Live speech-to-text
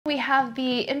have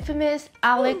the infamous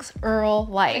Alix Earl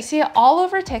light. I see it all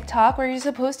over TikTok where you're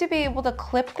supposed to be able to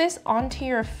clip this onto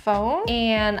your phone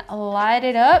and light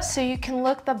it up so you can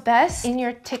look the best in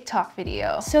your TikTok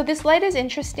video. So this light is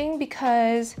interesting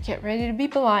because, get ready to be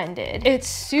blinded. It's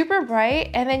super bright,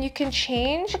 and then you can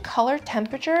change the color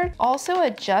temperature, also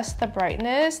adjust the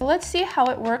brightness. Let's see how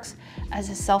it works as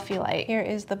a selfie light. Here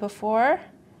is the before,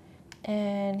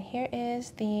 and here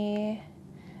is the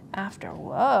after.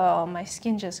 Whoa, my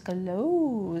skin just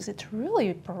glows. It's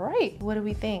really bright. What do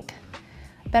we think?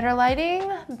 Better lighting,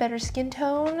 better skin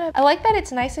tone. I like that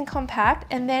it's nice and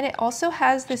compact, and then it also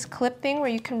has this clip thing where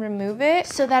you can remove it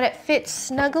so that it fits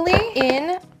snugly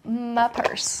in my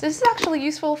purse. This is actually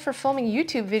useful for filming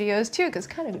YouTube videos too, because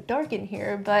it's kind of dark in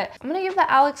here, but I'm gonna give the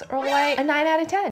Alix Earl light a 9 out of 10.